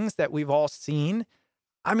positive things that we've all seen.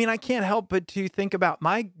 I mean, I can't help but to think about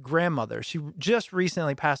my grandmother. She just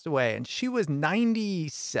recently passed away and she was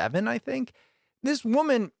 97, I think. This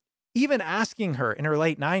woman, even asking her in her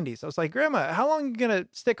late 90s, I was like, Grandma, how long are you going to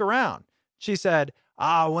stick around? She said,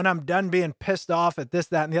 when I'm done being pissed off at this,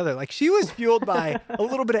 that, and the other. Like, she was fueled by a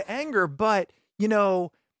little bit of anger, but,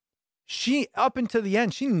 she, up until the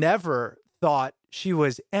end, she never thought she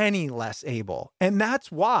was any less able. And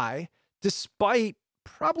that's why, despite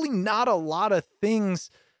probably not a lot of things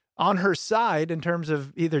on her side in terms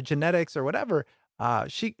of either genetics or whatever,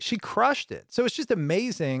 she crushed it. So it's just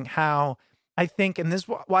amazing how I think, and this is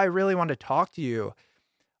why I really want to talk to you,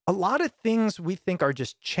 a lot of things we think are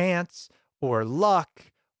just chance or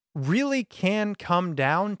luck really can come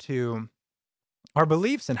down to our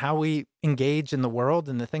beliefs and how we engage in the world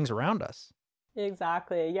and the things around us.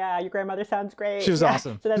 Exactly. Yeah. Your grandmother sounds great. She was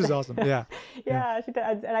awesome. She was awesome. Yeah. Yeah. She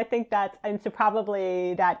does. And I think and so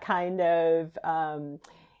probably that kind of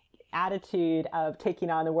attitude of taking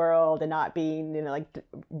on the world and not being,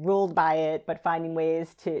 ruled by it, but finding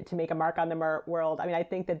ways to make a mark on the world. I mean, I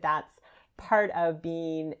think that's part of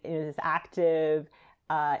being this active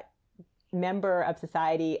member of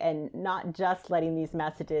society, and not just letting these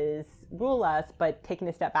messages rule us, but taking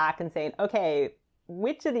a step back and saying, okay,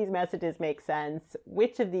 which of these messages make sense?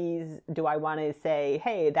 Which of these do I want to say,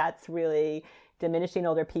 hey, that's really diminishing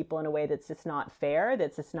older people in a way that's just not fair,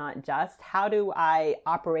 that's just not just? How do I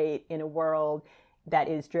operate in a world that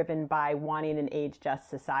is driven by wanting an age-just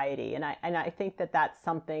society? And I think that's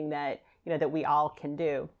something that, that we all can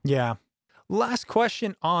do. Yeah. Last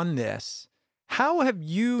question on this. How have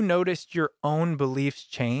you noticed your own beliefs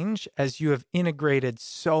change as you have integrated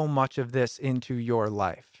so much of this into your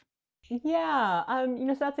life? Yeah,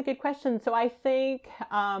 so that's a good question. So I think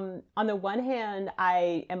on the one hand,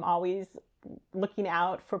 I am always looking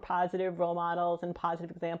out for positive role models and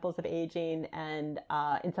positive examples of aging. And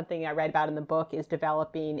something I read about in the book is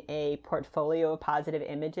developing a portfolio of positive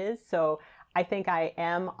images. So I think I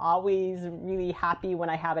am always really happy when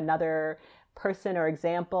I have another person or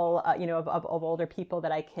example, of older people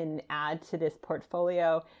that I can add to this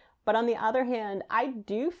portfolio. But on the other hand, I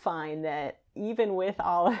do find that even with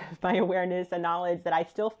all of my awareness and knowledge, that I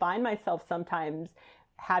still find myself sometimes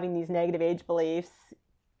having these negative age beliefs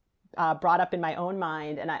brought up in my own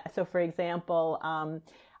mind. And so for example,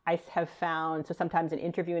 I have found, so sometimes in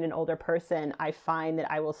interviewing an older person, I find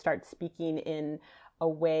that I will start speaking in a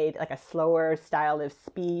way, like a slower style of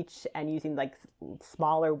speech and using like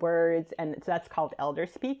smaller words. And so that's called elder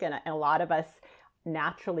speak. And a lot of us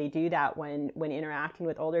naturally do that when interacting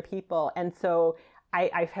with older people. And so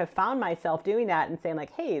I have found myself doing that and saying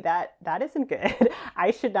like, hey, that isn't good.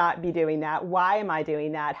 I should not be doing that. Why am I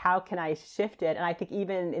doing that? How can I shift it? And I think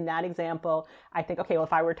even in that example, I think, okay, well,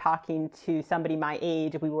 if I were talking to somebody my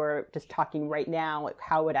age, if we were just talking right now, like,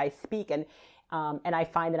 how would I speak? And I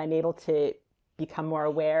find that I'm able to become more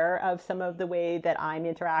aware of some of the way that I'm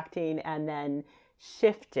interacting and then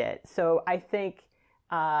shift it. So I think,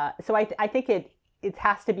 I think it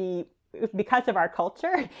has to be because of our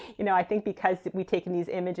culture, I think because we've taken these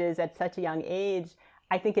images at such a young age,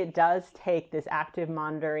 I think it does take this active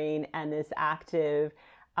monitoring and this active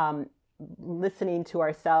listening to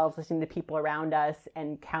ourselves, listening to people around us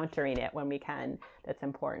and countering it when we can. That's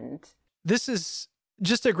important. This is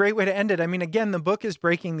just a great way to end it. I mean, again, the book is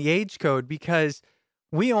Breaking the Age Code because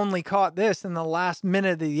we only caught this in the last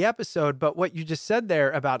minute of the episode, but what you just said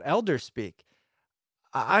there about elder speak,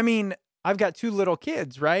 I mean, I've got 2 little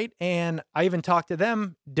kids, right? And I even talk to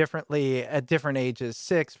them differently at different ages,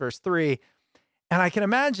 6 versus 3. And I can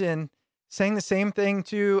imagine saying the same thing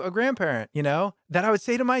to a grandparent, that I would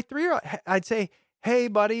say to my 3-year-old. I'd say, hey,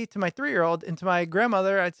 buddy, to my 3-year-old, and to my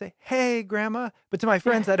grandmother, I'd say, hey, grandma. But to my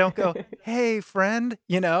friends, I don't go, hey, friend,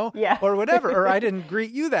 Yeah. or whatever, or I didn't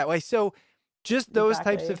greet you that way. So just those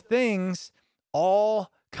types of things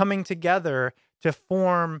all coming together to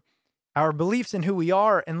form our beliefs in who we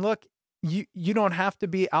are. And look, you don't have to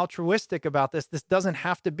be altruistic about this. This doesn't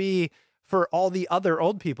have to be for all the other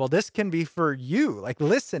old people. This can be for you, like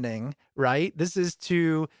listening, right? This is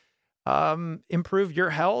to improve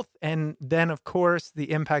your health. And then, of course,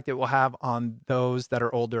 the impact it will have on those that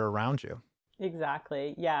are older around you.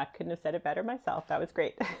 Exactly. Yeah. Couldn't have said it better myself. That was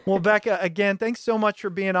great. Well, Becca, again, thanks so much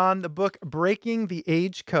for being on the book, Breaking the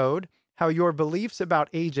Age Code, How Your Beliefs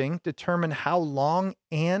About Aging Determine How Long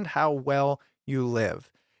and How Well You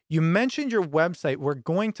Live. You mentioned your website. We're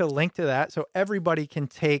going to link to that so everybody can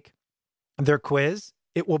take their quiz.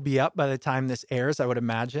 It will be up by the time this airs, I would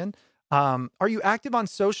imagine. Are you active on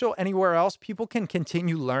social anywhere else people can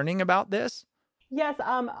continue learning about this? Yes.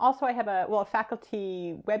 Also, I have a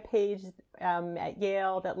faculty webpage at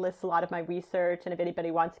Yale that lists a lot of my research. And if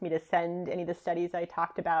anybody wants me to send any of the studies I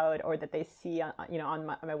talked about or that they see on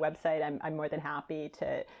my website, I'm more than happy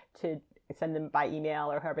to send them by email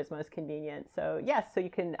or however is most convenient. So yes, so you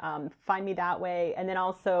can find me that way. And then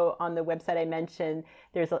also on the website I mentioned,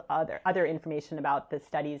 there's other information about the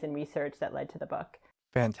studies and research that led to the book.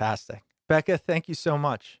 Fantastic. Becca, thank you so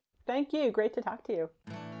much. Thank you. Great to talk to you.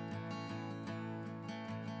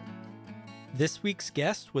 This week's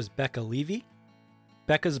guest was Becca Levy.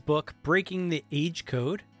 Becca's book, Breaking the Age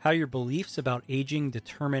Code, How Your Beliefs About Aging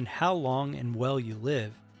Determine How Long and Well You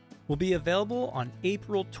Live, will be available on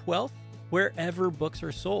April 12th, wherever books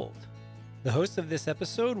are sold. The host of this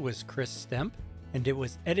episode was Chris Stemp, and it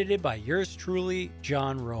was edited by yours truly,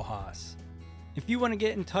 John Rojas. If you want to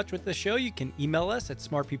get in touch with the show, you can email us at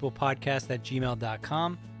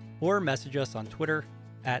smartpeoplepodcast@gmail.com or message us on Twitter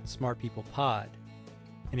 @smartpeoplepod.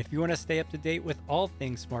 And if you want to stay up to date with all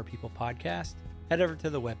things Smart People Podcast, head over to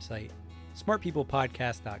the website,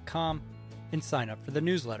 smartpeoplepodcast.com, and sign up for the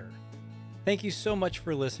newsletter. Thank you so much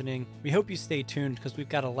for listening. We hope you stay tuned because we've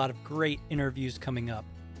got a lot of great interviews coming up.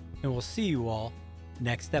 And we'll see you all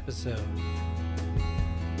next episode.